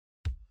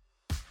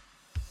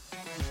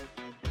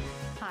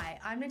Hi,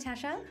 I'm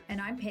Natasha.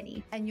 And I'm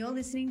Penny. And you're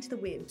listening to The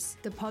WIPs,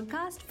 the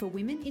podcast for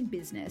women in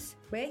business.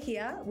 We're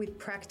here with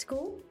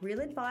practical,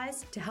 real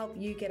advice to help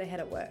you get ahead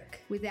at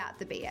work. Without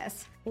the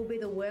BS. We'll be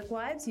the work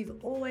wives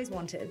you've always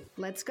wanted.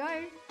 Let's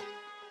go.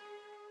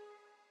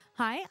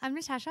 Hi, I'm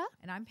Natasha.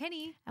 And I'm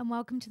Penny. And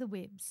welcome to The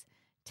WIPs.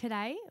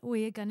 Today,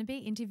 we are going to be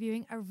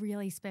interviewing a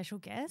really special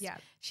guest. Yeah.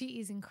 She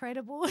is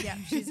incredible. Yeah,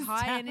 she's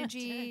high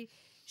energy.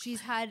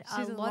 She's had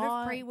a lot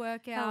of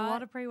pre-workout. A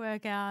lot of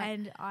pre-workout.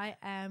 And I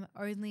am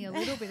only a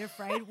little bit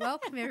afraid.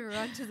 Welcome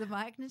everyone to the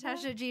mic,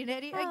 Natasha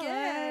Giannetti Hello,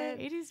 again.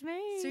 it is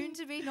me. Soon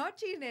to be not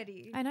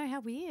Giannetti. I know, how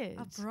weird.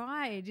 A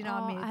bride in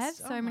our midst. I have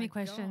so many my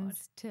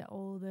questions to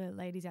all the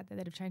ladies out there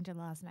that have changed their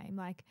last name.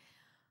 Like,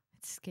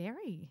 it's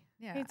scary.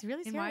 Yeah. It's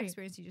really scary. In my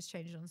experience, you just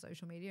change it on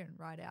social media and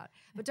write out.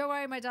 But don't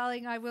worry, my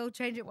darling, I will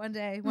change it one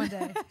day. One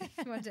day.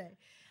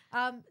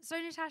 So,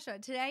 Natasha,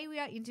 today we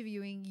are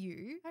interviewing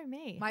you. Oh,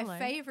 me. My Hello.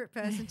 favourite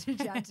person to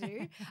chat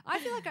to. I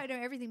feel like I know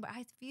everything, but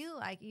I feel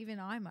like even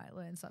I might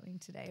learn something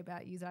today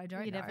about you that I don't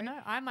know. You never know.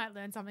 I might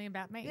learn something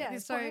about me. Yeah,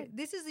 so point.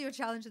 this is your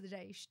challenge of the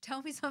day. You should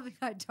tell me something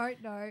I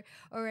don't know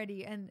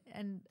already and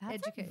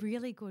That's educate. a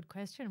really good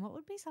question. What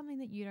would be something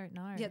that you don't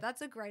know? Yeah,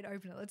 that's a great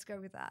opener. Let's go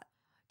with that.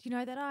 Do you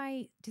know that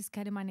I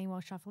dislocated my knee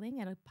while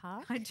shuffling at a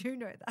park? I do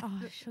know that.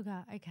 Oh,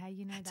 sugar. Okay,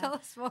 you know that. Tell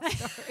us more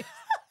stories.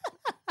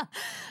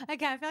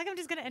 Okay, I feel like I'm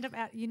just going to end up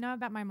out. You know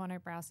about my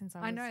monobrow since I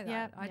was. I know that.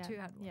 Yeah, I too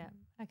had one. Yeah.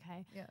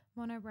 Okay. Yeah.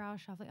 Monobrow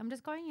shuffling. I'm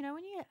just going. You know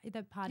when you at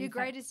the party. Your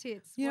greatest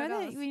hits. You What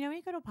know else? that. You know when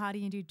you go to a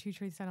party and do two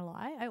truths and a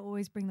lie. I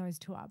always bring those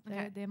two up.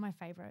 Okay. They're my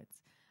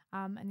favorites.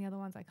 And the other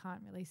ones I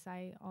can't really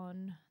say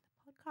on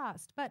the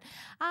podcast. But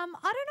I don't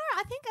know.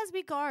 I think as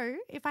we go,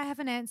 if I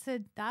haven't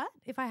answered that,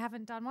 if I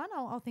haven't done one,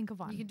 I'll think of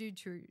one. You can do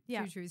two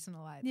truths and a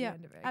lie at the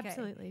end of it. Okay.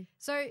 Absolutely.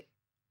 So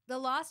the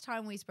last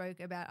time we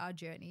spoke about our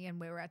journey and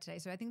where we're at today,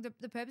 so I think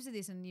the purpose of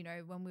this, and you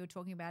know, when we were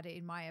talking about it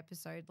in my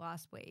episode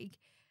last week,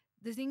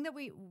 the thing that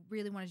we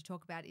really wanted to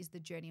talk about is the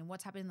journey and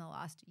what's happened in the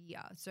last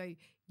year. So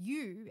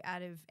you,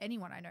 out of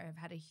anyone I know, have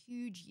had a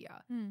huge year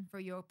for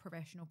your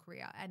professional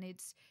career, and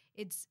it's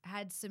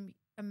had some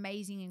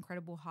amazing,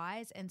 incredible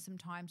highs and some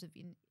times of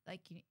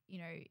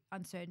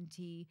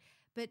uncertainty.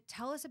 But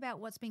tell us about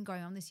what's been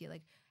going on this year.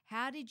 Like,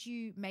 how did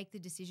you make the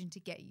decision to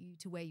get you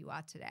to where you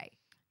are today?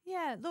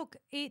 Yeah, look,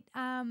 it's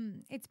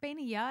been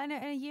a year and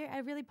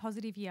a really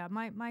positive year.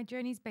 My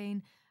journey's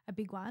been a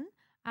big one,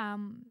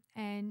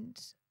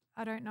 and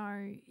I don't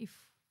know if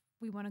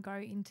we want to go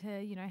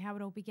into, you know, how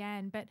it all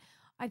began, but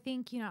I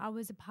think, you know, I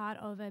was a part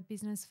of a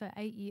business for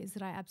 8 years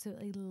that I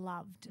absolutely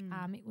loved.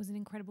 It was an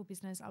incredible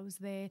business. I was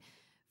there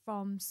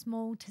from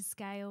small to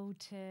scale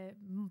to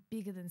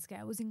bigger than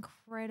scale. It was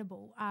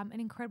incredible, an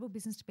incredible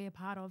business to be a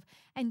part of.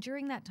 And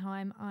during that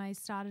time, I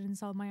started and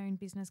sold my own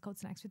business called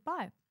Snacks with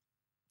WIP.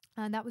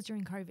 And that was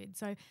during COVID.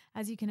 So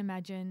as you can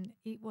imagine,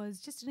 it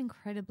was just an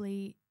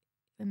incredibly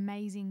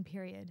amazing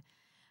period.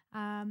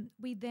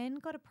 We then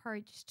got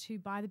approached to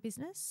buy the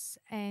business,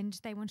 and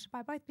they wanted to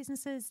buy both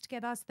businesses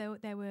together. So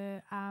they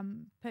were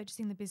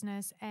purchasing the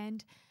business,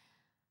 and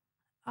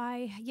so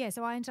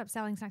I ended up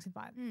selling Snacks with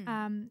Bite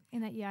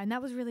in that year, and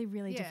that was really,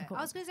 really difficult.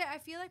 I was going to say, I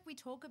feel like we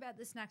talk about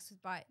the Snacks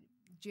with Bite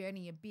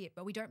journey a bit,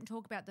 but we don't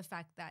talk about the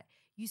fact that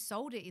you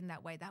sold it in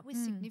that way. That was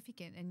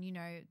significant, and you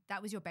know,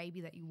 that was your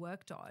baby that you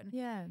worked on.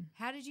 Yeah.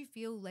 How did you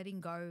feel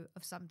letting go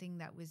of something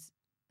that was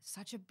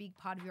such a big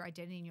part of your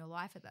identity in your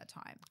life at that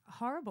time?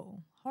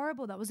 Horrible.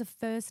 That was the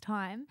first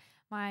time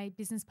my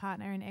business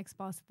partner and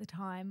ex-boss at the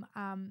time,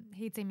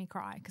 he'd seen me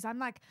cry, because I'm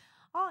like,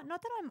 oh,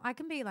 not that I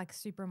can be like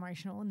super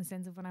emotional in the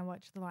sense of when I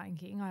watch The Lion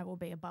King, I will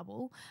be a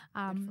bubble,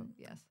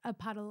 Yes. a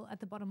puddle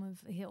at the bottom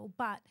of a hill.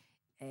 But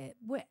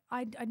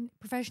I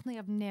professionally,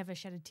 I've never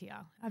shed a tear.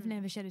 I've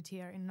never shed a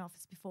tear in an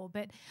office before.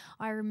 But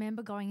I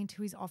remember going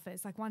into his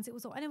office, like once it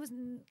was all, and it was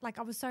like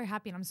I was so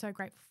happy and I'm so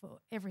grateful for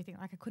everything.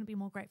 Like I couldn't be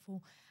more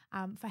grateful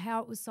for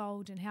how it was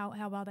sold and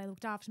how well they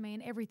looked after me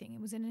and everything.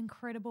 It was an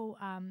incredible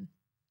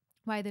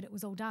way that it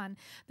was all done.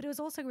 But it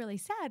was also really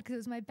sad because it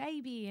was my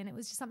baby and it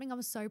was just something I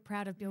was so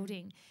proud of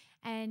building.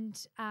 And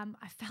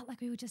I felt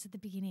like we were just at the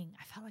beginning.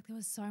 I felt like there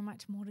was so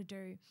much more to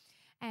do.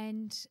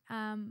 And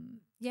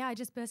I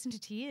just burst into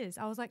tears.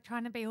 I was like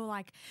trying to be all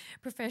like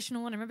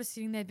professional, and I remember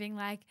sitting there being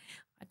like,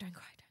 don't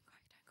cry.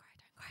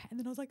 And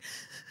then I was like,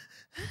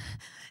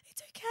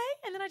 it's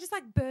okay. And then I just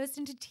like burst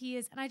into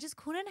tears, and I just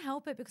couldn't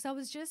help it because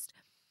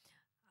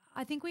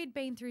I think we had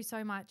been through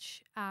so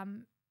much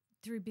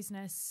through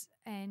business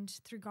and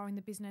through growing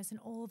the business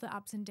and all the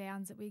ups and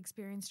downs that we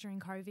experienced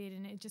during COVID.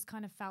 And it just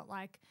kind of felt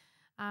like,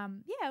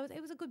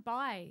 it was a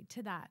goodbye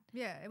to that.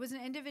 Yeah, it was an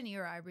end of an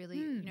era. I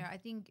really, I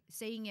think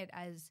seeing it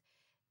as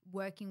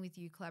working with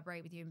you,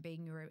 collaborate with you and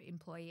being your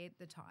employee at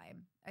the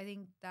time, I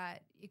think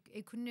that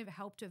it couldn't have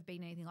helped to have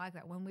been anything like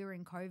that. When we were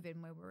in COVID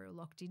and we were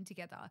locked in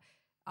together,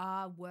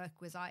 our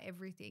work was our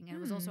everything, and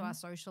it was also our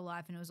social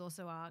life, and it was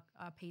also our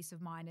peace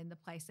of mind and the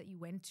place that you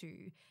went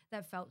to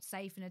that felt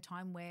safe in a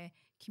time where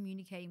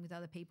communicating with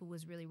other people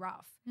was really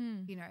rough.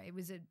 You know, it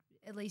was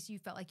at least you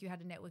felt like you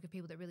had a network of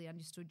people that really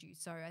understood you.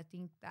 So I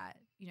think that,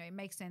 you know, it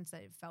makes sense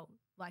that it felt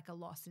like a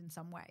loss in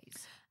some ways.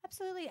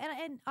 Absolutely.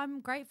 And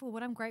I'm grateful.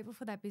 What I'm grateful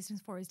for that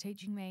business for is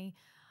teaching me.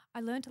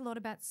 I learned a lot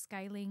about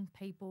scaling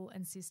people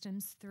and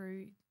systems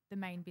through the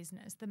main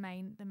business, the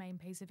main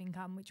piece of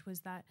income, which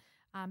was that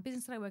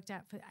business that I worked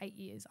at for 8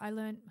 years. I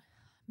learned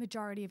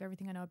majority of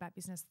everything I know about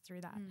business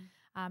through that,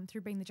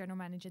 through being the general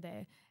manager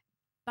there.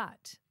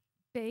 But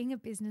being a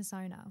business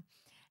owner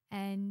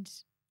and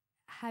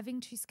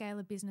having to scale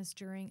a business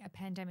during a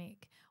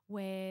pandemic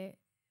where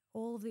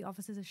all of the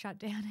offices have shut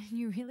down and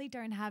you really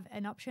don't have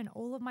an option.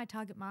 All of my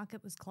target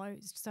market was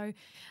closed. So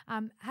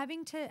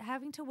having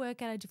to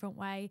work out a different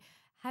way,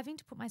 having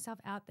to put myself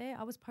out there.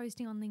 I was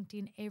posting on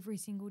LinkedIn every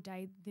single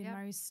day the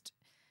most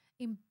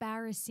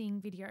embarrassing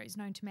videos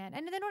known to man.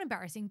 And they're not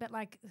embarrassing, but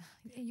like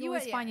you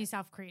always find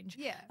yourself cringe.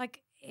 Yeah.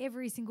 Like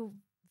every single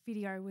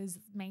video was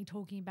me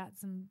talking about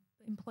some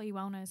employee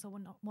wellness or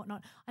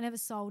whatnot. I never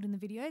sold in the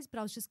videos, but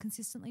I was just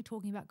consistently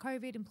talking about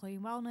COVID, employee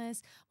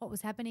wellness, what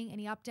was happening,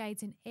 any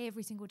updates, and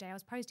every single day I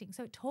was posting.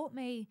 So it taught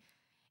me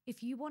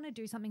if you want to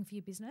do something for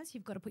your business,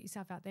 you've got to put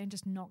yourself out there and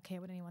just not care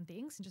what anyone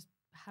thinks and just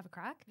have a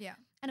crack. Yeah.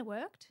 And it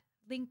worked.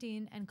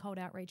 LinkedIn and cold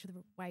outreach are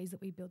the ways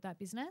that we built that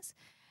business.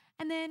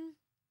 And then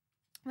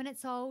when it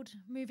sold,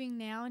 moving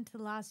now into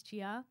the last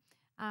year,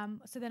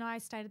 so then I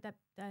stayed at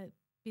that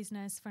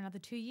business for another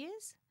 2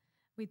 years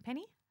with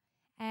Penny.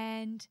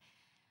 And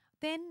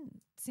then,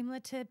 similar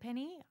to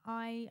Penny,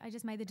 I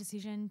just made the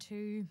decision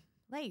to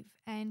leave.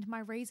 And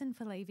my reason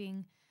for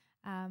leaving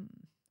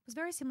was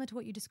very similar to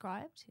what you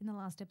described in the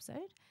last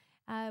episode,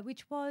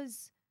 which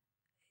was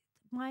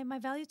my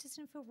values just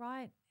didn't feel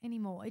right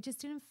anymore. I just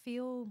didn't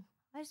feel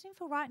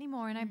right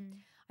anymore. And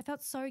I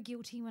felt so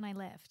guilty when I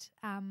left.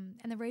 And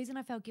the reason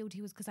I felt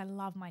guilty was because I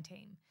love my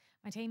team.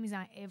 My team is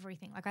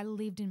everything. Like I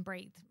lived and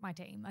breathed my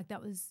team. Like that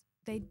was,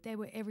 they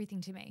were everything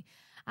to me.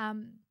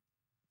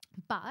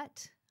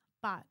 But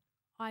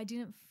I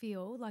didn't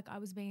feel like I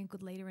was being a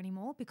good leader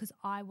anymore because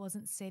I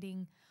wasn't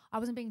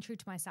being true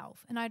to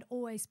myself. And I'd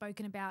always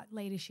spoken about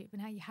leadership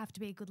and how you have to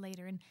be a good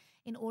leader. And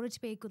in order to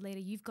be a good leader,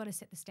 you've got to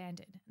set the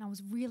standard. And I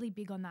was really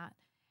big on that.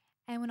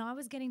 And when I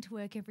was getting to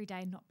work every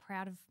day not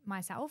proud of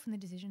myself and the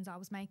decisions I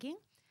was making,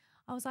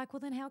 I was like, well,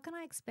 then how can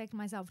I expect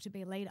myself to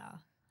be a leader?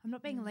 I'm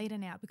not being a leader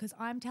now because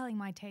I'm telling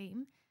my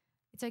team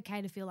it's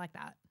okay to feel like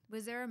that.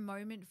 Was there a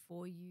moment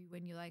for you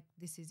when you're like,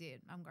 this is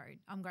it, I'm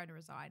going to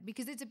resign?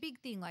 Because it's a big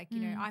thing. Like, you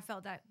know, I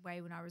felt that way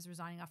when I was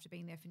resigning after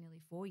being there for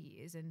nearly 4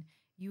 years and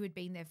you had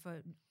been there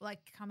for like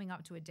coming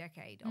up to a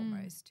decade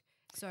almost.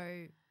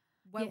 So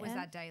what was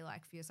that day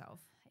like for yourself?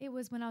 It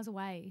was when I was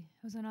away.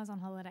 It was when I was on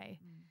holiday.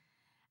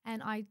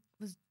 And I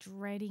was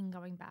dreading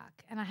going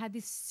back. And I had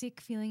this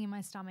sick feeling in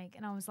my stomach.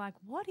 And I was like,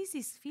 what is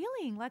this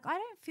feeling? Like, I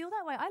don't feel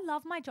that way. I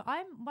love my job.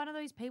 I'm one of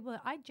those people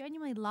that I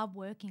genuinely love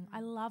working.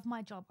 I love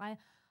my job. I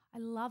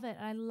love it.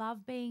 And I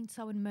love being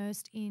so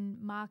immersed in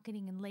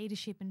marketing and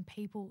leadership and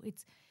people.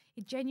 It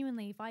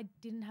genuinely, if I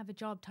didn't have a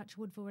job, touch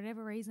wood, for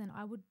whatever reason,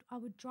 I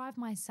would drive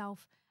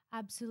myself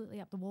absolutely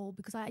up the wall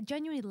because I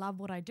genuinely love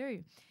what I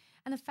do.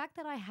 And the fact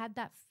that I had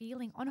that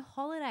feeling on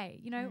holiday,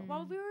 you know,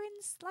 while we were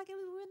we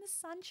were in the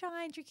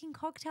sunshine, drinking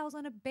cocktails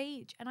on a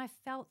beach, and I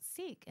felt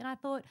sick. And I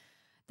thought,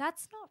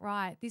 that's not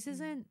right. This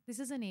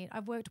isn't it.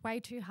 I've worked way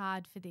too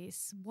hard for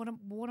this. What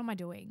am I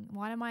doing?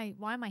 Why am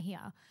I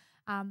here?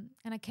 And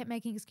I kept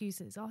making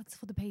excuses. Oh, it's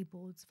for the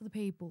people. It's for the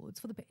people. It's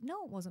for the people.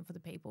 No, it wasn't for the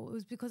people. It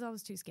was because I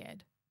was too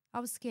scared. I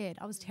was scared.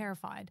 I was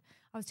terrified.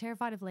 I was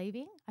terrified of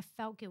leaving. I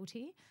felt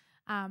guilty.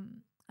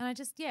 And I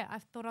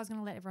thought I was going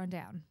to let everyone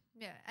down.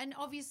 Yeah, and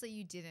obviously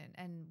you didn't,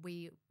 and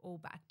we all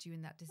backed you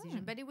in that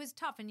decision. But it was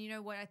tough, and you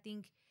know what? I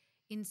think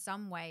in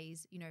some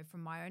ways, you know,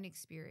 from my own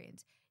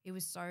experience, it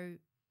was so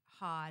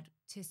hard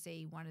to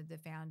see one of the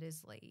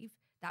founders leave.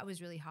 That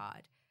was really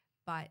hard,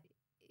 but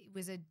it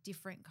was a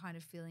different kind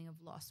of feeling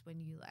of loss when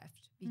you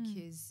left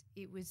because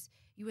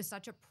you were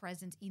such a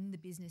presence in the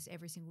business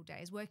every single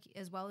day,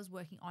 as well as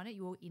working on it.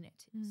 You were in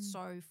it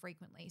so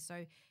frequently,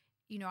 so.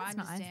 You know, That's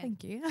I understand. Nice,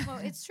 thank you. Well,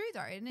 it's true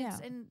though, and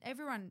and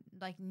everyone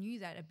like knew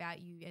that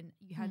about you, and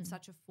you had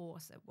such a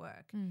force at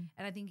work. And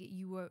I think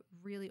you were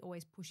really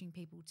always pushing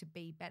people to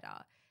be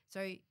better.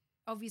 So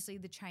obviously,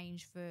 the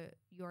change for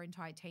your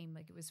entire team,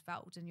 like it was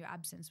felt, and your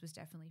absence was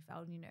definitely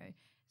felt. You know,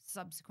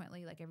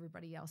 subsequently, like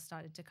everybody else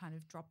started to kind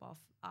of drop off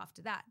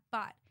after that.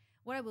 But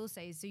what I will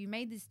say is, so you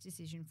made this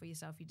decision for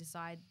yourself. You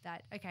decide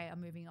that okay,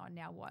 I'm moving on.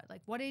 Now what?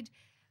 Like, what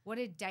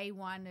did day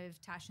one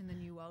of Tash in the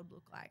New World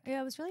look like?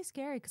 Yeah, it was really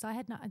scary because I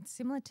had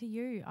similar to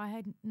you. I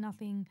had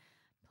nothing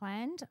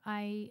planned.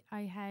 We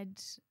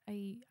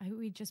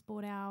just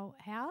bought our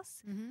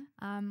house.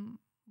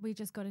 We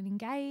just got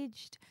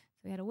engaged.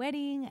 So we had a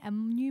wedding, a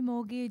new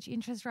mortgage,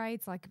 interest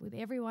rates, like with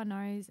everyone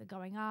knows, are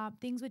going up.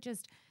 Things were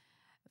just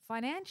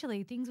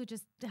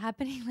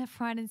happening left,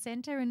 right, and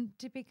center. And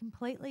to be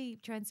completely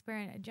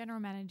transparent, a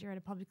general manager at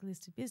a publicly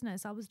listed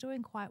business, I was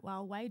doing quite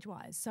well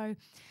wage-wise. So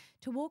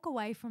to walk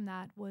away from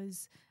that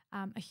was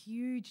a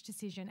huge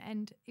decision,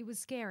 and it was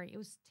scary. It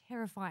was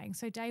terrifying.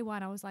 So day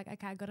one, I was like,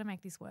 okay, I got to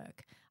make this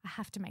work. I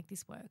have to make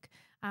this work.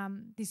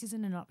 This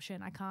isn't an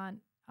option. I can't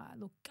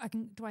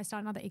do I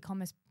start another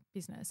e-commerce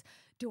business?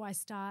 Do I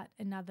start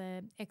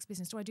another X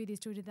business? Do I do this?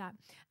 Do I do that?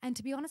 And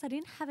to be honest, I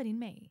didn't have it in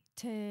me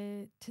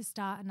to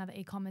start another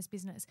e-commerce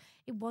business.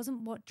 It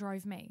wasn't what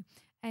drove me.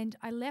 And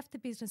I left the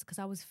business because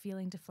I was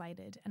feeling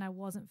deflated and I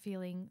wasn't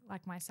feeling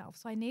like myself.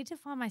 So I needed to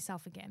find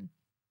myself again.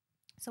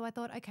 So I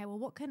thought, okay, well,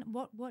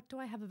 what do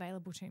I have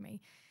available to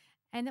me?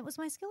 And that was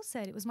my skill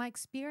set. It was my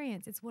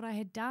experience. It's what I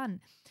had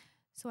done.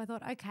 So I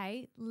thought,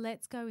 okay,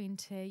 let's go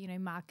into,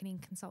 marketing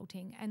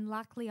consulting. And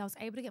luckily I was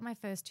able to get my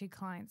first 2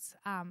 clients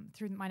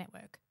through my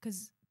network,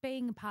 because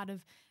being a part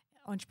of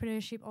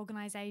entrepreneurship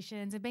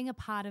organizations and being a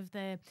part of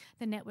the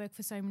network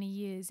for so many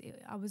years,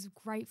 I was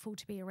grateful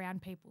to be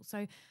around people.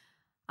 So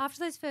after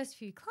those first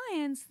few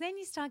clients, then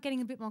you start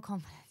getting a bit more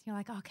confidence. You're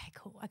like, okay,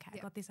 cool. Okay,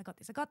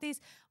 I got this.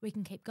 We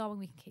can keep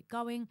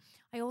going.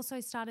 I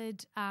also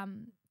started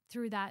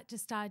through that,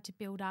 just started to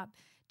build up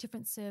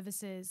different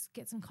services,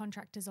 get some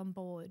contractors on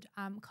board,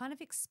 kind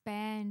of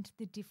expand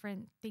the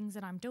different things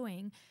that I'm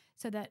doing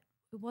so that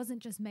it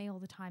wasn't just me all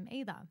the time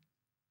either.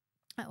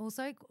 I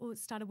also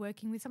started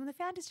working with some of the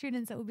founder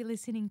students that will be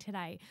listening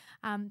today.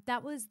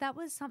 That was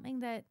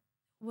something that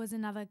was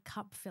another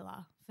cup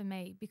filler for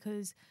me,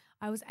 because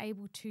I was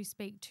able to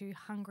speak to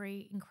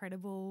hungry,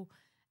 incredible,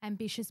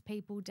 ambitious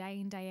people day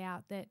in, day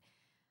out, that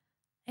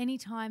any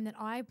time that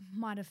I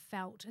might have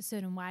felt a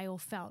certain way or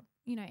felt,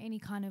 any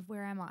kind of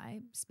where am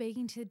I,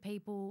 speaking to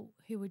people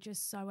who were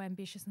just so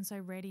ambitious and so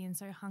ready and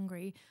so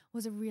hungry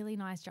was a really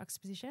nice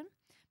juxtaposition.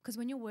 Because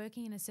when you're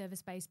working in a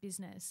service-based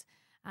business,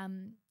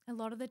 a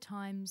lot of the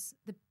times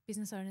the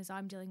business owners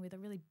I'm dealing with are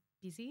really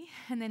busy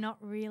and they're not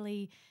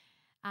really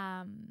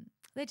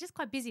they're just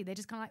quite busy. They're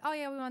just kind of like, oh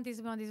yeah, we want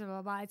this, blah,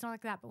 blah, blah. It's not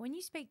like that. But when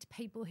you speak to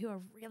people who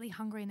are really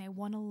hungry and they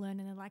want to learn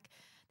and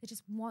they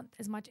just want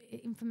as much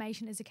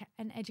information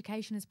and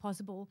education as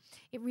possible,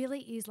 it really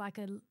is like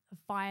a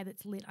fire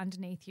that's lit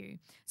underneath you.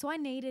 So I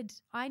needed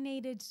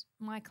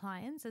my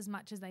clients as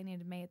much as they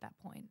needed me at that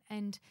point.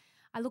 And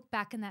I look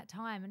back in that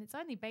time, and it's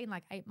only been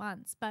like 8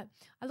 months, but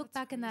I look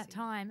back in that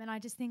time and I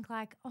just think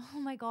like, oh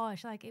my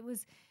gosh, like it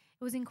was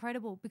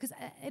incredible, because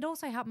it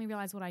also helped me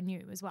realize what I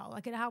knew as well.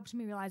 Like it helped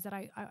me realize that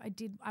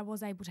I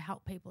was able to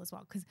help people as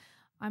well, because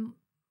I'm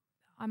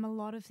a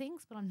lot of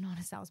things, but I'm not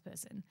a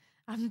salesperson.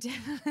 I'm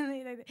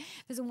definitely,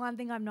 there's one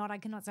thing I'm not, I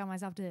cannot sell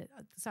myself to.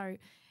 So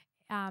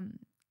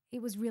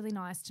it was really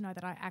nice to know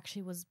that I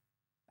actually was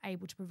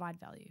able to provide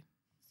value.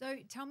 So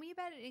tell me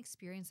about an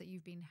experience that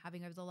you've been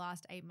having over the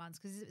last 8 months,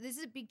 because this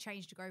is a big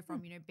change to go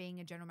from, being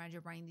a general manager,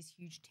 running this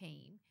huge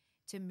team,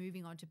 to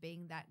moving on to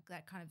being that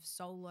kind of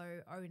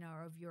solo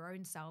owner of your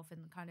own self,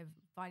 and kind of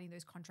finding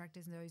those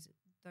contractors and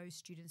those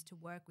students to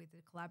work with,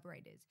 the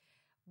collaborators.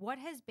 What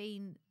has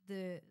been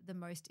the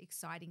most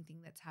exciting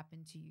thing that's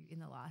happened to you in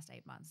the last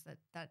 8 months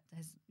that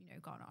has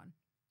gone on?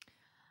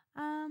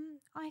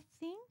 I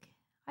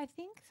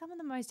think some of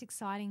the most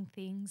exciting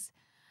things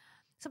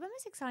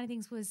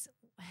was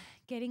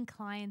getting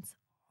clients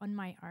on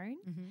my own.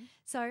 Mm-hmm.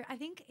 So I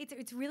think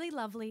it's really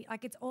lovely.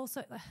 Like it's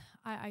also,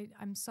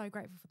 I'm so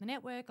grateful for the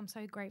network. I'm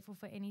so grateful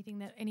for any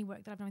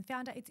work that I've done with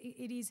Founder.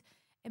 It is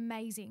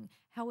amazing.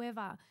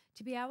 However,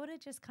 to be able to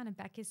just kind of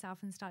back yourself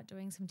and start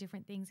doing some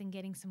different things and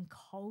getting some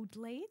cold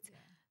leads,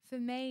 for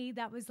me,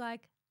 that was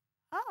like,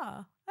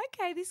 oh,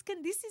 okay, this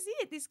is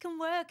it. This can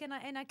work, and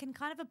I can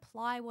kind of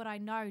apply what I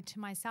know to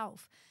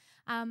myself.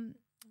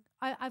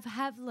 I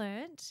have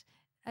learnt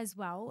as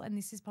well, and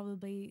this is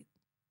probably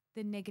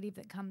the negative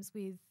that comes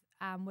with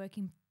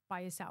working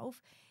by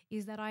yourself,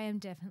 is that I am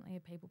definitely a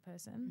people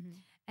person. Mm-hmm.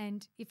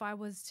 And if I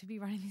was to be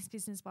running this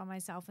business by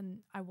myself and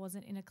I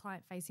wasn't in a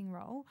client-facing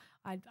role,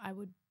 I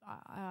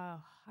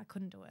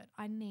couldn't do it.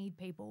 I need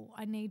people.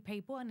 I need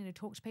to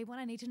talk to people,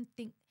 and I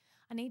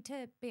need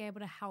to be able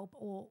to help,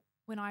 or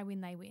when I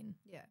win, they win.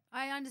 Yeah,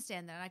 I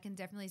understand that. I can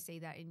definitely see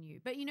that in you.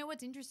 But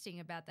what's interesting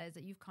about that is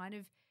that you've kind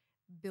of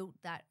built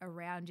that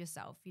around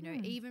yourself,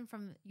 even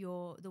from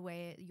the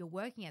way you're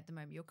working at the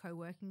moment, your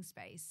co-working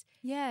space.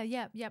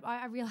 Yeah.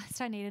 I realized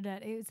I needed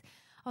it.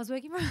 I was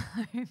working from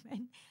home,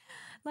 and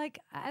like,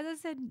 as I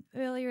said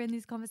earlier in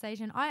this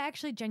conversation, I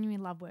actually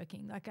genuinely love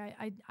working. Like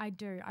I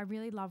do. I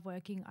really love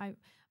working.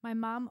 My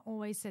mum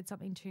always said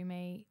something to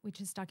me, which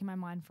has stuck in my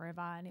mind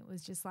forever. And it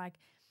was just like,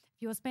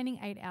 if you're spending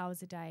 8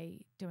 hours a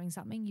day doing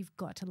something, you've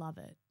got to love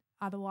it.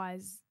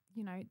 Otherwise,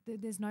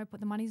 there's no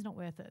point. The money's not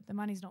worth it.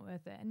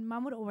 And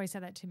Mum would always say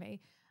that to me.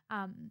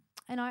 And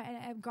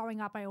I growing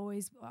up, I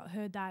always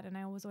heard that, and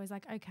I was always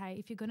like, okay,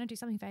 if you're going to do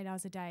something for 8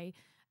 hours a day,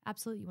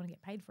 absolutely you want to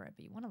get paid for it,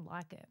 but you want to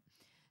like it.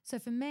 So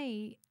for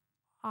me,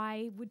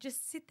 I would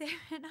just sit there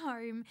at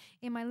home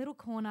in my little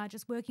corner,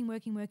 just working.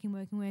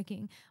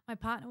 My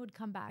partner would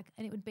come back,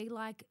 and it would be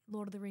like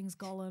Lord of the Rings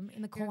Gollum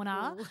in the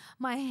corner. Cool.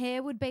 My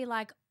hair would be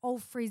like all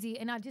frizzy,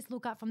 and I'd just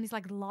look up from this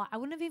like light. I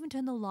wouldn't have even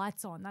turned the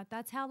lights on.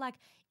 That's how like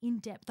in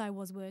depth I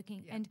was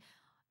working. Yeah. And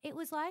it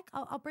was like,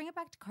 I'll bring it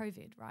back to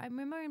COVID, right? I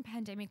remember in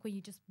pandemic where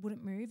you just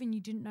wouldn't move and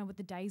you didn't know what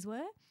the days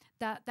were.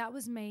 That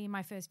was me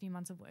my first few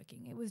months of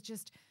working. It was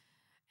just,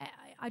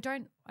 I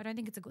don't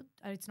think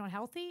it's not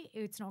healthy.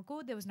 It's not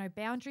good. There was no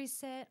boundaries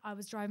set. I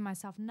was driving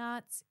myself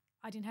nuts.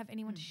 I didn't have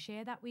anyone to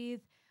share that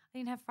with. I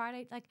didn't have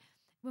Friday. Like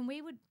when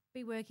we would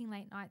be working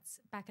late nights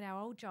back at our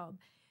old job,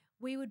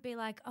 we would be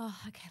like, oh,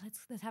 okay,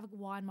 let's have a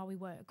wine while we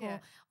work. Yeah.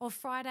 Or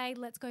Friday,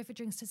 let's go for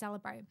drinks to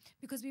celebrate,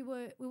 because we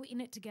were in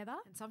it together.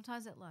 And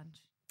sometimes at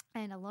lunch.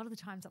 And a lot of the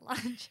times at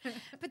lunch.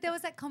 But there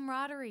was that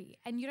camaraderie,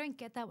 and you don't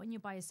get that when you're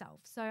by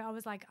yourself. So I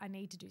was like, I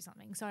need to do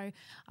something. So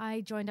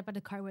I joined up at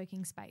a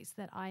co-working space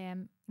that I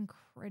am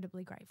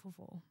incredibly grateful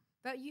for.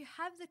 But you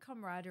have the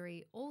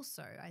camaraderie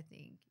also, I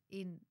think,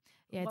 in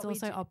it's what we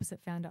also do. opposite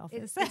founder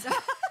office.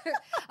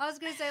 I was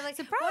going to say, like,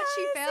 Surprise! what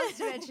she fails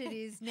to mention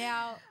is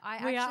now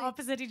we are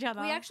opposite each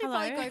other. We actually Hello.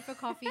 probably go for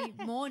coffee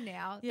more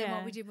now than Yeah.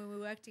 what we did when we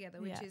worked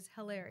together, which Yeah. is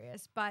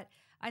hilarious. But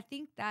I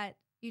think that,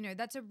 you know,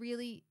 that's a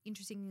really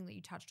interesting thing that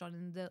you touched on,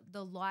 and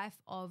the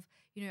life of,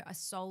 you know, a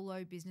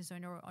solo business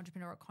owner or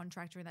entrepreneur or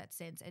contractor in that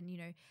sense, and, you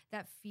know,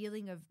 that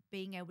feeling of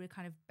being able to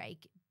kind of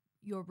bake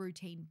your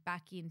routine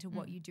back into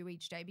what you do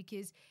each day,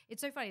 because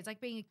it's so funny. It's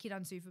like being a kid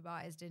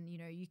unsupervised, and, you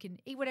know, you can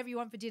eat whatever you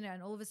want for dinner,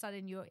 and all of a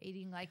sudden you're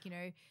eating like, you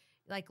know,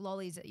 like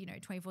lollies, you know,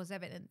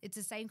 24/7. And it's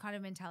the same kind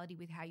of mentality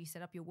with how you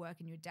set up your work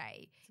and your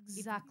day.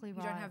 Exactly if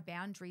right. you don't have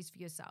boundaries for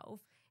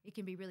yourself, it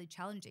can be really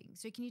challenging.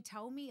 So can you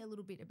tell me a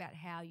little bit about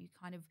how you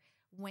kind of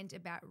went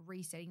about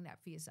resetting that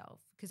for yourself?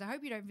 Because I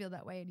hope you don't feel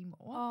that way anymore.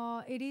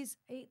 Oh, it is.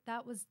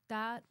 That was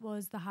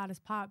the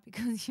hardest part,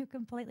 because you're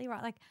completely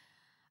right. Like,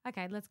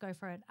 okay, let's go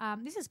for it.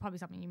 This is probably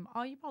something you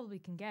probably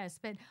can guess,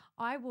 but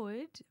I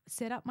would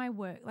set up my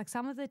work. Like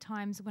some of the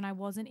times when I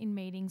wasn't in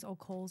meetings or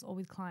calls or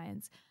with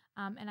clients,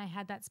 and I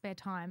had that spare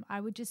time,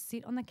 I would just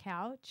sit on the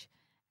couch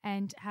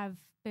and have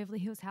Beverly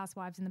Hills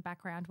Housewives in the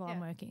background while I'm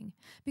working,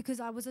 because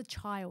I was a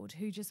child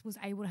who just was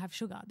able to have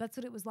sugar. That's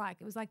what it was like.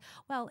 It was like,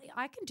 well,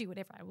 I can do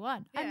whatever I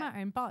want. I'm my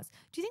own boss.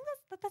 Do you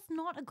think that's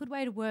not a good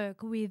way to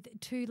work with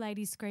two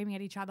ladies screaming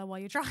at each other while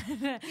you're trying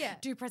to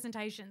do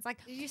presentations? Like,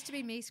 it used to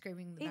be me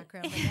screaming in the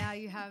background, but now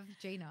you have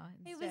Gina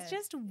instead. It was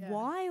just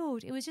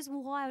wild. It was just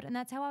wild. And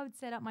that's how I would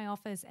set up my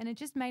office. And it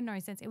just made no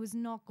sense. It was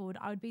not good.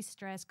 I would be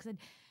stressed because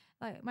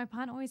like my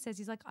partner always says,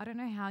 he's like, I don't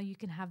know how you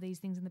can have these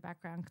things in the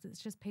background, because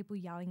it's just people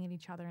yelling at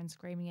each other and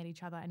screaming at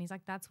each other. And he's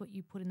like, that's what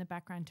you put in the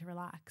background to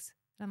relax.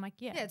 And I'm like,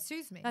 yeah, it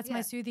soothes me. That's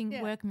my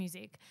soothing work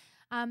music.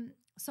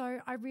 So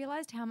I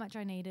realized how much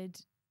I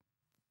needed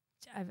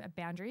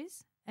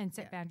boundaries and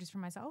set boundaries for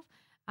myself.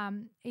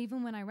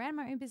 Even when I ran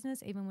my own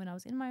business, even when I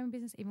was in my own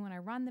business, even when I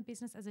run the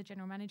business as a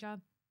general manager,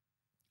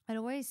 I'd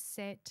always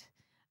set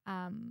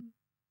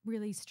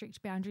really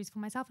strict boundaries for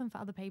myself and for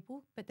other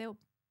people, but they're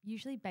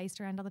usually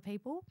based around other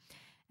people.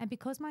 And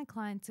because my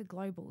clients are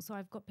global, so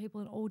I've got people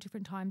in all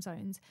different time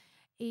zones,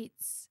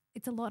 it's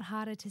a lot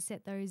harder to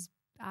set those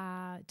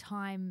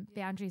time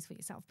boundaries for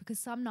yourself, because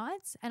some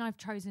nights, and I've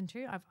chosen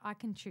to, I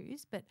can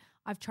choose, but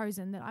I've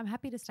chosen that I'm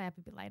happy to stay up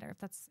a bit later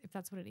if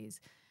that's what it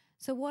is.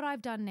 So what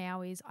I've done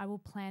now is I will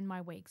plan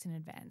my weeks in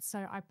advance.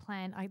 So I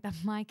plan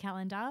my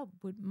calendar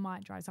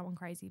might drive someone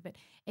crazy, but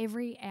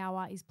every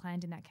hour is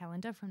planned in that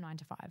calendar from 9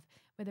 to 5.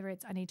 Whether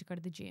it's I need to go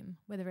to the gym,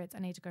 whether it's I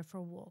need to go for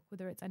a walk,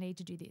 whether it's I need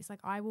to do this.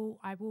 Like I will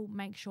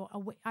make sure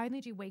I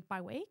only do week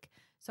by week.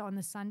 So on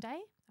the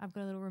Sunday, I've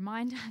got a little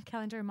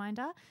calendar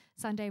reminder,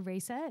 Sunday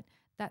reset.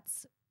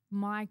 That's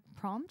my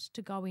prompt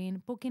to go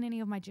in, book in any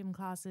of my gym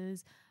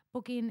classes,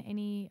 book in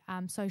any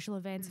social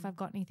events if I've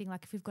got anything,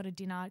 like if we've got a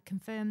dinner,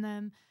 confirm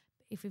them.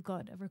 If we've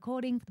got a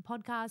recording for the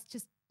podcast,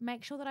 just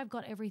make sure that I've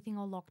got everything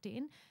all locked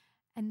in.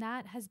 And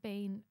that has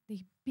been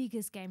the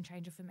biggest game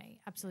changer for me.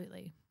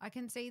 Absolutely. I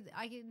can see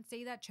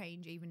that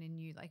change even in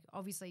you, like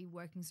obviously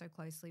working so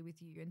closely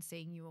with you and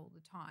seeing you all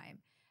the time,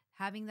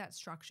 having that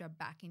structure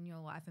back in your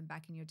life and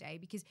back in your day,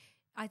 because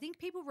I think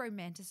people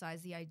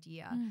romanticize the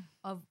idea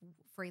of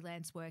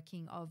freelance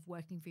working, of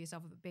working for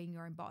yourself, of being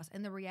your own boss.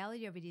 And the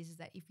reality of it is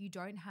that if you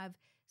don't have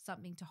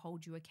something to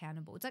hold you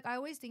accountable, it's like I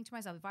always think to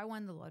myself, if I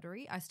won the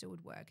lottery, I still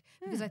would work,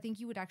 because I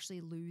think you would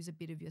actually lose a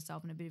bit of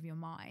yourself and a bit of your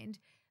mind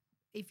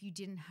if you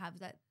didn't have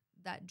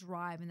that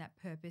drive and that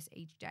purpose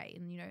each day.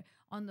 And, you know,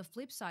 on the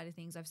flip side of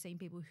things, I've seen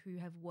people who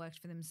have worked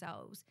for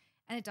themselves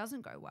and it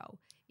doesn't go well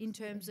in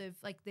terms of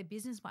like their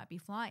business might be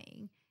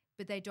flying,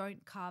 but they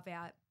don't carve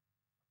out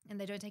and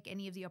they don't take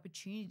any of the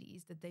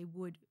opportunities that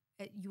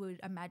you would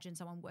imagine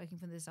someone working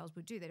for themselves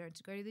would do. They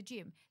don't go to the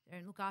gym. They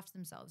don't look after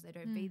themselves. They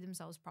don't feed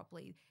themselves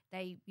properly.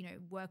 They, you know,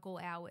 work all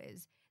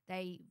hours.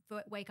 They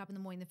wake up in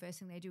the morning, the first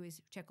thing they do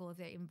is check all of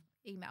their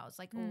emails,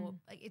 or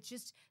it's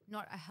just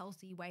not a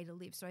healthy way to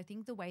live. So I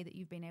think the way that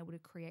you've been able to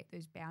create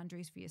those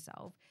boundaries for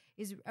yourself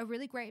is a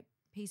really great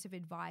piece of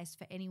advice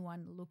for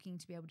anyone looking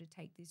to be able to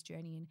take this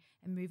journey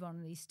and move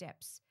on these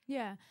steps.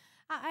 Yeah,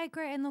 I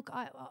agree. And look,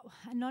 a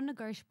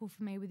non-negotiable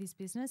for me with this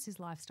business is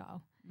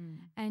lifestyle.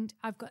 And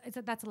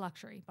that's a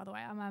luxury, by the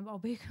way. I'll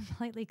be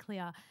completely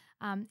clear.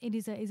 It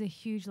is a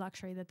huge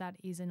luxury that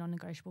is a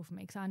non-negotiable for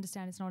me, because I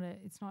understand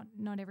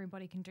not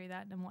everybody can do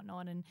that and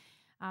whatnot. And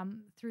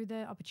through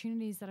the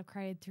opportunities that I've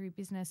created through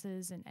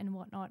businesses and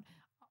whatnot,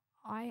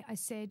 I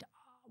said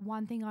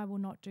one thing I will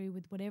not do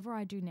with whatever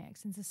I do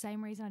next. And it's the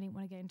same reason I didn't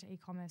want to get into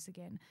e-commerce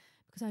again,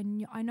 because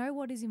I know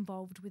what is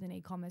involved with an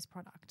e-commerce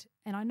product,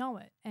 and I know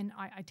it, and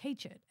I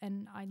teach it,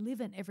 and I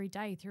live it every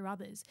day through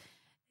others.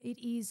 It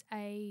is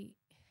a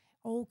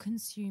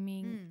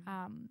all-consuming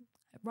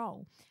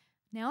role.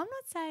 Now, I'm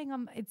not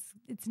saying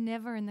it's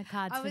never in the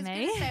cards for me. I was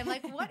going to say,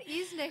 like, what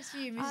is next for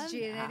you, Miss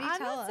Giannetti?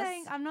 Tell us.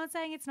 I'm not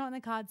saying it's not in the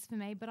cards for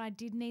me, but I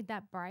did need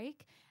that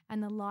break,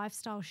 and the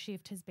lifestyle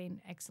shift has been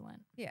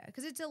excellent. Yeah,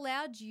 because it's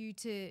allowed you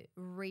to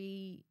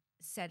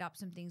set up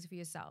some things for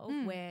yourself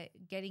where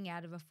getting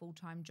out of a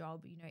full-time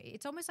job, you know,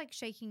 it's almost like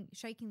shaking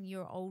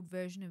your old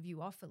version of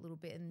you off a little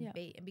bit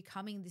and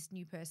becoming this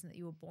new person that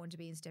you were born to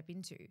be and step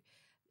into.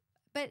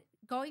 But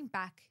going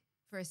back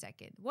for a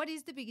second, what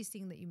is the biggest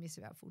thing that you miss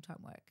about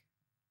full-time work?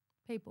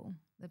 People.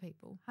 The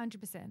people. 100%.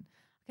 I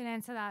can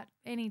answer that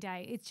any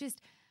day. It's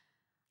just,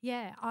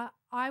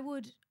 I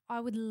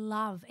would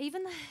love,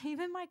 even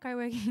my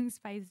co-working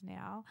space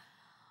now,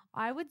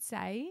 I would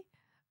say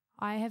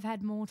I have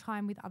had more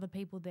time with other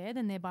people there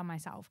than there by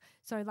myself.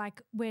 So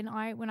like when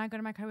I go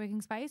to my co-working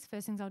space,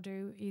 first things I'll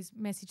do is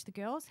message the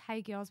girls.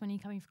 Hey girls, when are you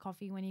coming for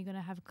coffee? When are you going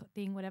to have a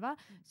thing, whatever?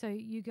 So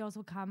you girls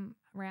will come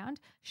around.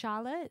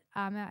 Charlotte,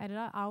 our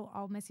editor,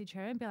 I'll message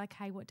her and be like,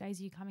 hey, what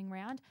days are you coming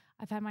around?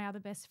 I've had my other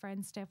best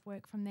friend, Steph,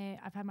 work from there.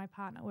 I've had my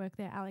partner work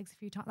there, Alex, a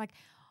few times. Like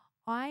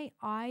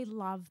I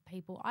love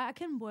people. I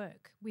can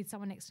work with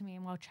someone next to me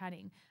and while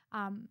chatting.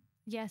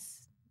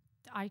 Yes,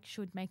 I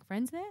should make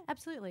friends there,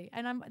 absolutely,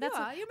 and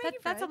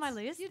that's on my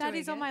list. That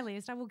is on my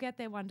list. I will get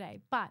there one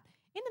day, but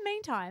in the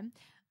meantime,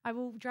 I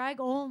will drag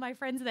all my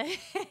friends there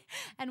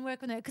and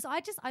work on it because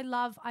I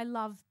love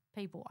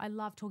people. I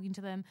love talking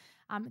to them.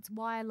 It's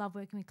why I love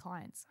working with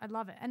clients. I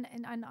love it, and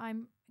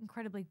I'm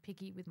incredibly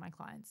picky with my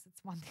clients. It's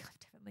one thing I've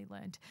definitely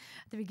learned.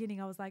 At the beginning,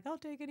 I was like, I'll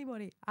take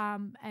anybody,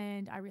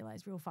 and I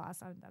realized real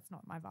fast that's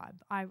not my vibe.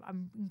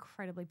 I'm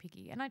incredibly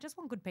picky, and I just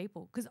want good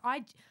people because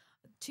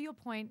to your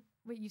point,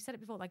 you said it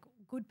before, like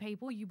good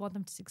people, you want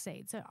them to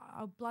succeed. So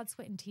I'll blood,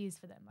 sweat and tears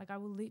for them. Like I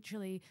will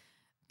literally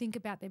think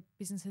about their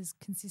businesses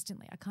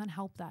consistently. I can't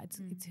help that.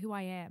 It's who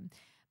I am.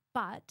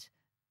 But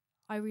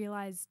I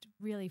realized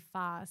really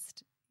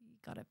fast, you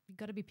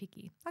gotta be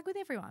picky, like with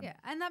everyone. Yeah,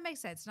 and that makes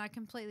sense. And I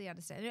completely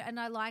understand it. And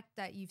I like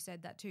that you've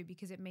said that too,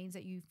 because it means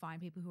that you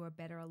find people who are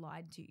better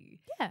aligned to you.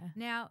 Yeah.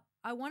 Now,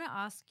 I want to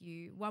ask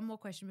you one more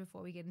question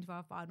before we get into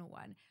our final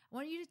one. I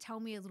want you to tell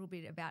me a little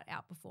bit about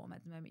Outperform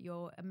at the moment,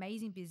 your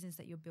amazing business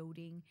that you're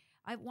building.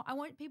 I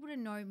want people to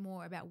know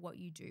more about what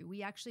you do.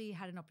 We actually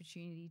had an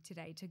opportunity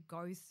today to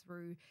go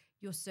through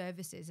your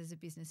services as a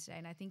business today,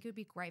 and I think it would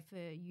be great for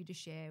you to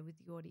share with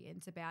the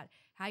audience about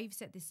how you've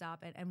set this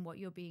up and what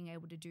you're being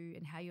able to do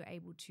and how you're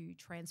able to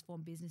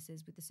transform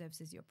businesses with the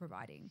services you're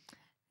providing.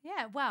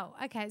 Yeah, well,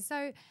 okay,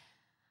 so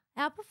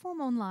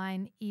Outperform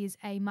Online is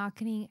a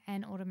marketing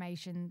and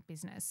automation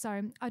business.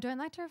 So I don't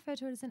like to refer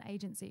to it as an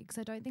agency because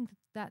I don't think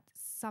that's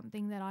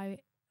something that I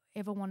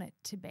ever want it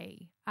to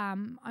be.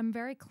 I'm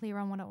very clear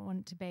on what I want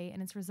it to be,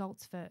 and it's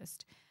results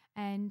first.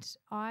 And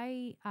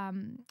I'm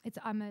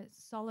a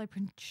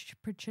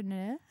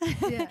solopreneur,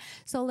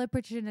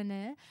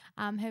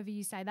 however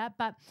you say that.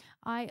 But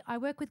I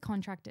work with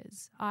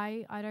contractors.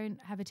 I don't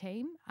have a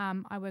team.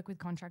 I work with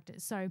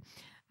contractors. So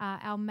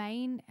our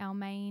main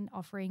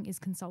offering is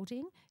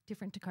consulting,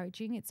 different to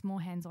coaching. It's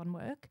more hands-on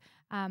work.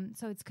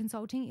 So it's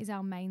consulting is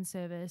our main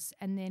service,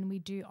 and then we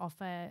do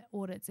offer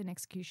audits and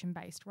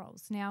execution-based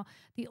roles. Now,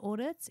 the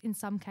audits, in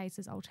some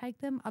cases, I'll take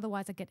them.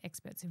 Otherwise, I get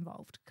experts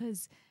involved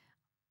because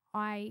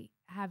I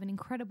have an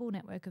incredible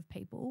network of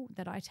people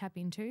that I tap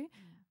into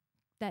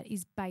that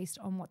is based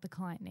on what the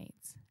client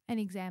needs. An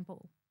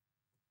example,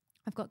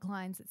 I've got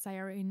clients that say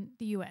are in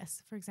the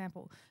US, for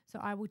example. So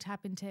I will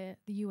tap into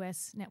the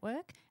US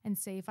network and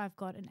see if I've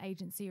got an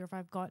agency or if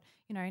I've got,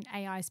 an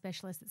AI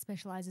specialist that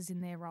specializes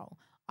in their role.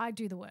 I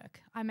do the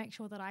work. I make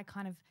sure that I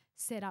kind of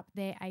set up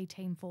their A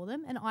team for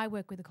them, and I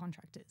work with the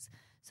contractors.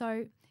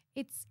 So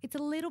it's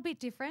a little bit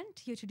different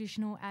to your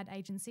traditional ad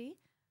agency,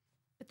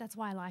 but that's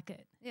why I like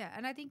it. Yeah,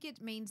 and I think it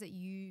means that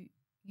you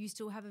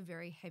still have a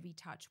very heavy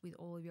touch with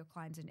all of your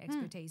clients and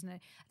expertise. And I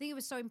think it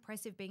was so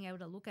impressive being able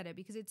to look at it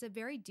because it's a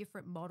very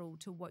different model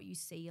to what you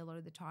see a lot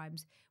of the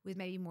times with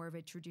maybe more of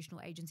a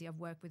traditional agency. I've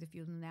worked with a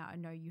few of them now. I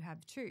know you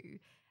have too.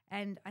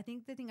 And I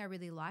think the thing I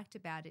really liked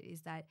about it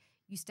is that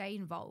you stay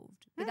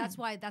involved. But that's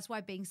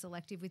why being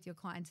selective with your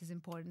clients is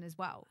important as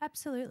well.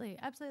 Absolutely.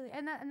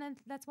 And then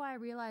that's why I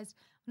realized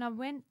when I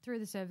went through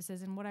the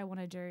services and what I want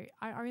to do,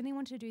 I only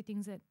want to do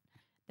things that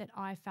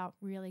I felt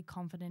really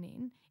confident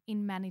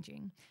in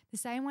managing. The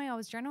same way I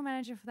was general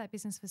manager for that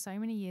business for so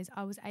many years,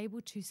 I was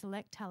able to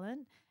select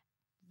talent,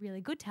 really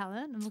good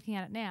talent, I'm looking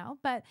at it now,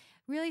 but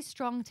really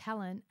strong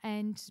talent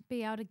and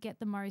be able to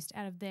get the most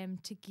out of them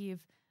to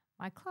give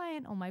my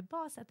client or my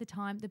boss at the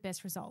time the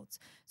best results.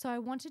 So I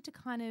wanted to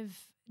kind of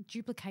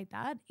duplicate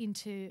that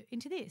into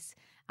this.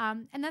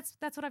 And that's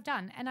what I've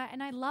done. And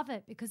I love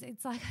it because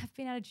it's like I've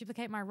been able to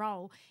duplicate my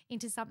role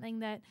into something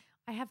that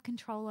I have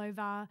control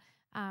over.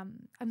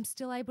 I'm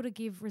still able to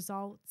give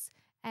results.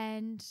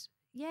 And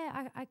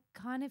yeah, I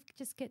kind of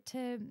just get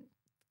to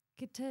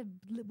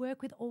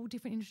work with all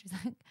different industries.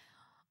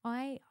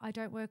 I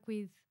don't work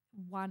with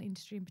one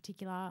industry in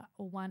particular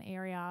or one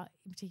area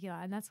in particular,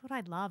 and that's what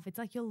I love. It's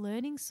like you're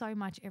learning so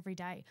much every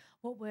day.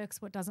 What works,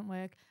 what doesn't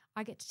work.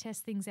 I get to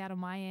test things out on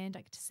my end.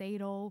 I get to see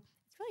it all.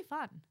 It's really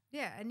fun.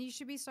 Yeah, and you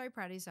should be so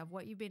proud of yourself,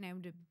 what you've been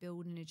able to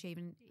build and achieve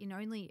in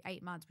only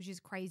 8 months, which is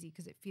crazy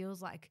because it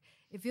feels like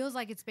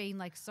it's been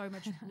like so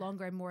much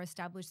longer and more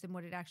established than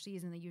what it actually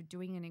is, and that you're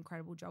doing an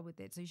incredible job with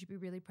it. So you should be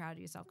really proud of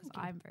yourself, because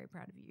I'm very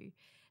proud of you.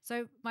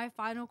 So my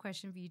final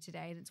question for you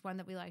today, and it's one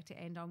that we like to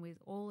end on with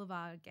all of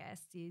our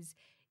guests, is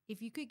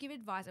if you could give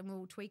advice, and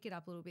we'll tweak it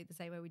up a little bit the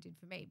same way we did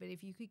for me, but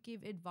if you't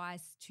give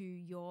advice to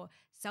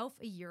yourself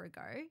a year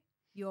ago,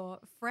 you're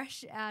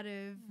fresh out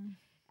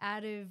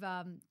of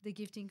the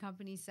gifting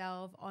company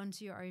self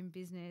onto your own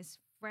business,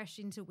 fresh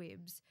into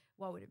WIBs,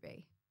 what would it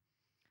be?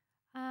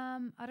 I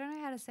don't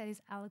know how to say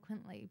this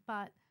eloquently,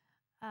 but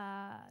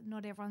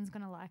not everyone's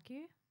going to like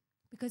you,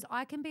 because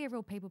I can be a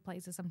real people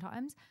pleaser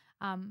sometimes,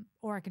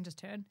 or I can just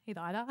turn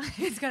either.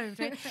 It's going to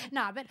be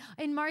no, but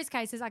in most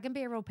cases I can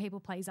be a real people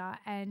pleaser.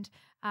 And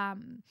I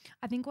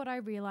think what I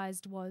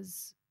realized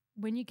was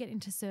when you get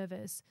into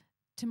service,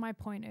 to my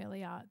point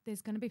earlier,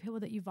 there's going to be people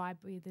that you vibe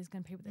with, there's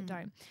going to be people that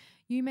don't.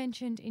 You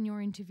mentioned in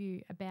your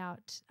interview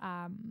about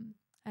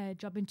a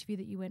job interview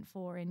that you went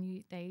for,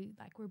 and they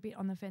were a bit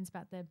on the fence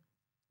about the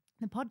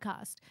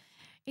podcast.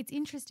 It's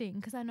interesting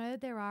because I know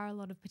that there are a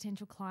lot of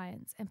potential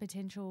clients and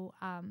potential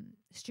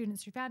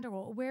students through Founder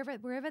or wherever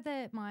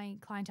my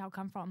clientele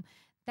come from.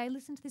 They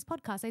listen to this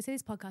podcast. They see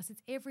this podcast.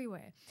 It's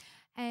everywhere.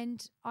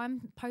 And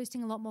I'm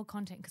posting a lot more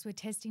content because we're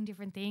testing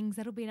different things.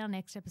 That'll be in our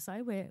next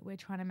episode. We're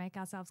trying to make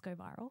ourselves go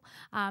viral.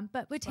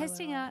 But we're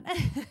testing out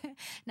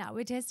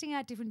we're testing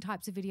out different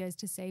types of videos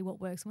to see what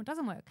works and what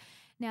doesn't work.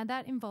 Now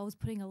that involves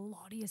putting a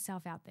lot of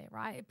yourself out there,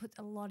 right? It puts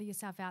a lot of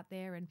yourself out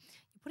there, and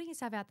you're putting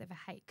yourself out there for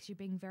hate because you're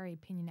being very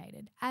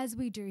opinionated, as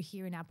we do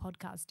here in our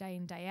podcast day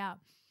in, day out.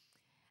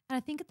 And I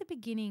think at the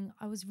beginning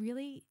I was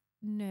really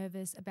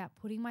nervous about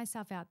putting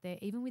myself out there,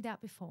 even with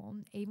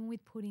Outperform, even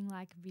with putting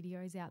like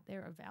videos out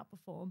there of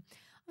Outperform.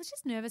 I was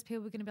just nervous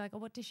people were going to be like, oh,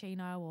 what does she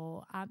know?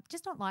 Or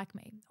just not like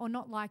me, or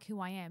not like who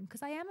I am,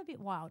 because I am a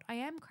bit wild. I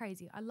am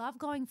crazy. I love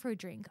going for a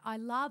drink.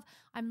 I'm loud.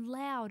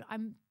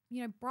 I'm,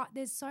 bright.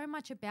 There's so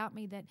much about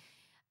me that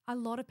a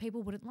lot of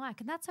people wouldn't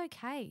like, and that's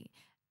okay.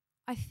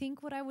 I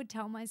think what I would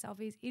tell myself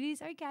is it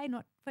is okay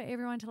not for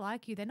everyone to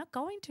like you. They're not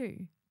going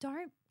to.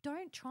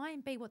 Don't try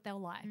and be what they'll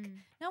like.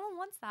 No one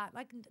wants that.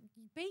 Like,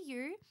 be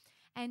you.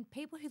 And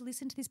people who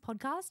listen to this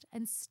podcast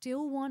and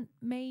still want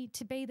me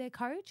to be their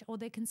coach or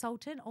their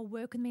consultant or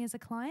work with me as a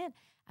client,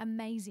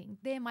 amazing.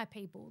 They're my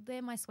people.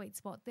 They're my sweet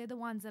spot. They're the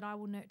ones that I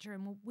will nurture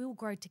and we'll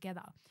grow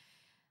together.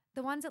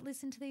 The ones that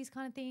listen to these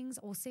kind of things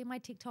or see my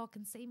TikTok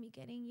and see me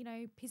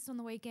getting, pissed on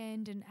the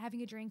weekend and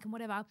having a drink and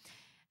whatever,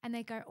 and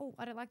they go, oh,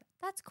 I don't like that.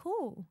 That's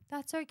cool.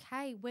 That's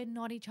okay. We're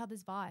not each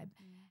other's vibe.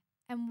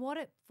 And what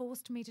it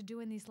forced me to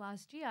do in this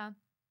last year,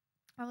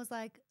 I was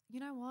like,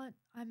 you know what?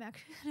 I'm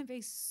actually going to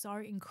be so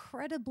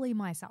incredibly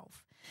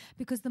myself,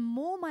 because the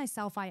more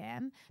myself I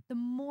am, the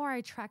more I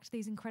attract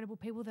these incredible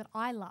people that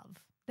I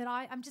love, that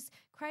I'm just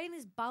creating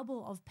this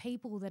bubble of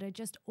people that are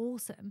just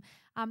awesome,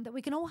 that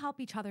we can all help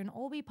each other and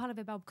all be part of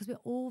a bubble because we're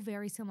all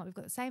very similar. We've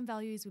got the same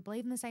values. We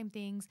believe in the same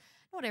things,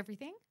 not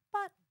everything,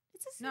 but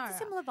it's a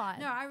similar vibe.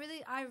 No,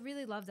 I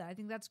really love that. I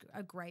think that's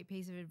a great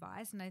piece of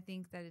advice. And I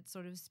think that it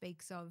sort of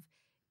speaks of,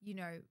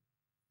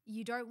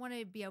 you don't want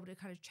to be able to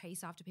kind of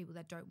chase after people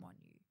that don't want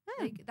you.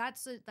 Like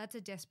that's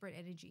a desperate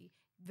energy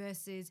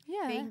versus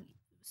being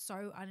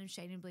so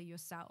unashamedly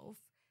yourself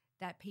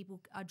that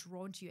people are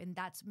drawn to you, and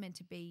that's meant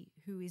to be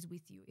who is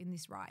with you in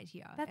this ride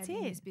here. That's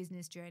in this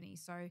business journey.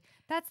 So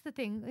that's the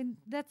thing, and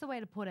that's the way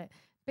to put it.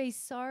 Be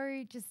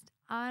so just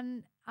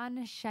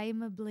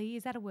unashamedly.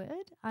 Is that a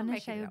word?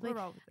 Unashamedly.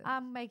 We'll roll with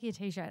it. Make you a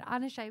t-shirt.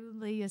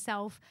 Unashamedly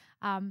yourself.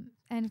 And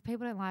if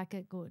people don't like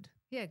it, good.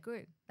 Yeah,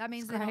 good. That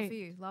means they're not for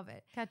you. Love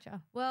it.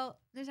 Catcha. Well,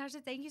 Natasha,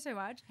 thank you so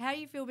much. How do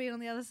you feel being on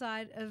the other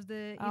side of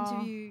the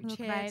interview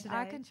chair today?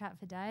 I can chat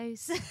for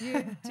days.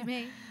 To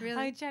me, really?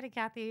 I can chat to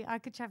Kathy. I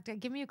could chat to,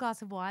 give me a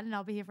glass of wine and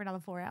I'll be here for another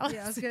 4 hours.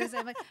 Yeah, I was going to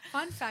say,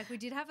 fun fact, we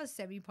did have a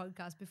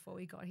semi-podcast before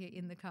we got here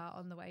in the car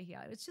on the way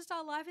here. It's just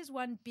our life is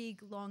one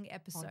big, long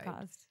episode.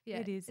 Podcast. Yeah,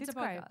 it is. It's a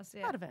great. podcast.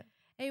 Yeah. Part of it.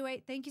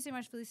 Anyway, thank you so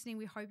much for listening.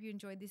 We hope you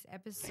enjoyed this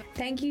episode.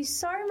 Thank you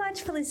so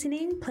much for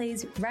listening.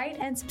 Please rate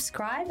and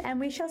subscribe, and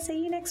we shall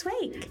see you next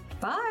week.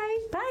 Bye.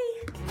 Bye.